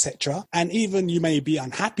working, etc. And even you may be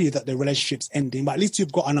unhappy that the relationship's ending, but at least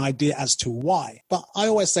you've got an idea as to why. But I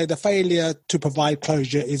always say the failure to provide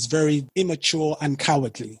closure is very immature and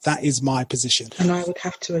cowardly. That is my position. And I would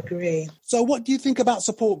have to agree. So what do you think about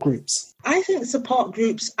support groups? I think support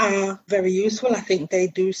groups are very useful. I think they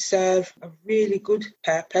do serve a really good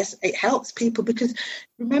purpose. It helps people, because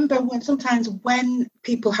remember, when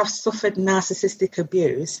people have suffered narcissistic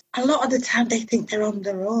abuse, a lot of the time they think they're on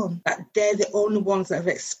their own, that they're the only ones that have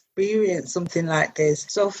experienced something like this.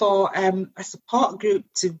 So for a support group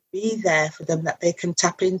to be there for them that they can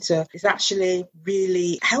tap into is actually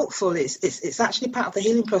really helpful. It's actually part of the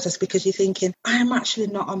healing process, because you're thinking, I'm actually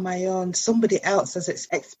not on my own. Somebody else has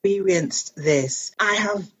experienced this. I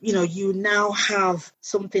have, you now have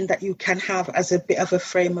something that you can have as a bit of a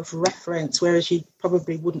frame of reference, whereas you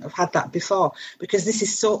probably wouldn't have had that before, because this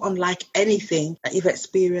is so unlike anything that you've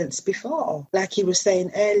experienced before. Like you were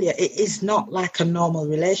saying earlier, it is not like a normal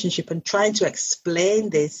relationship, and trying to explain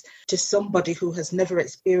this to somebody who has never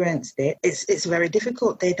experienced it, it's very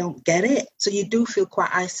difficult. They don't get it. So you do feel quite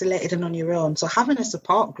isolated and on your own. So having a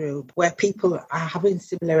support group where people are having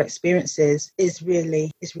similar experiences is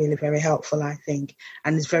really very helpful, I think,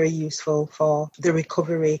 and is very useful for the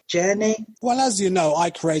recovery journey. Well, as you know, I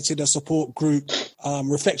created a support group,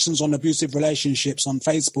 Reflections on Abusive Relationships, on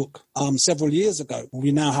Facebook several years ago.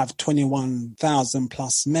 We now have 21,000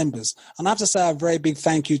 plus members. And I have to say a very big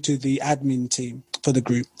thank you to the admin team for the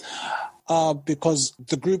group. Because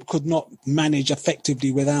the group could not manage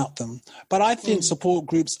effectively without them. But I think support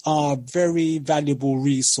groups are a very valuable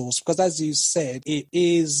resource, because as you said, it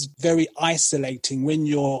is very isolating when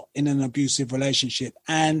you're in an abusive relationship.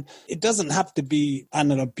 And it doesn't have to be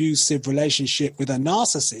an abusive relationship with a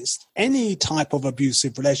narcissist. Any type of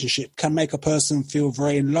abusive relationship can make a person feel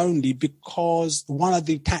very lonely, because one of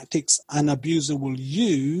the tactics an abuser will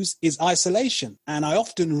use is isolation. And I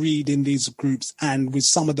often read in these groups, and with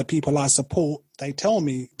some of the people I support, they tell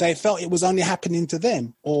me they felt it was only happening to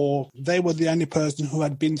them, or they were the only person who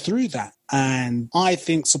had been through that. And I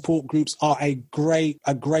think support groups are a great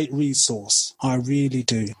resource. I really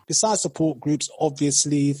do. Besides support groups,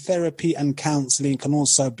 obviously, therapy and counseling can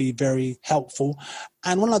also be very helpful.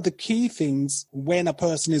 And one of the key things when a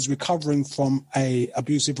person is recovering from an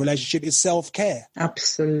abusive relationship is self-care.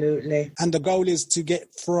 Absolutely. And the goal is to get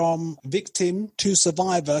from victim to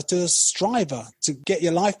survivor to striver, to get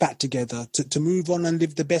your life back together, to move on and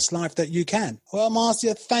live the best life that you can. Well,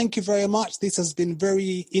 Marcia, thank you very much. This has been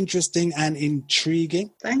very interesting and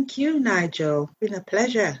intriguing. Thank you, Nigel. It's been a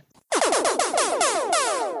pleasure.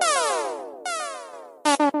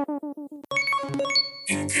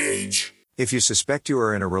 Engage. If you suspect you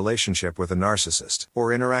are in a relationship with a narcissist,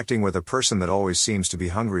 or interacting with a person that always seems to be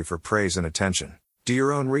hungry for praise and attention, do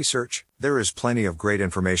your own research. There is plenty of great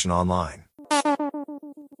information online.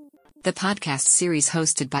 The podcast series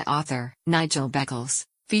hosted by author Nigel Beckles,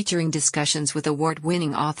 featuring discussions with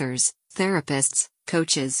award-winning authors, therapists,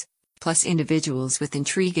 coaches, plus individuals with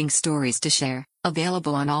intriguing stories to share.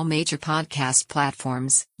 Available on all major podcast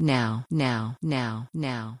platforms, now.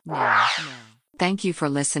 Thank you for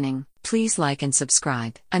listening. Please like and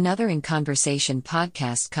subscribe. Another In Conversation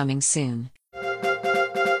podcast coming soon.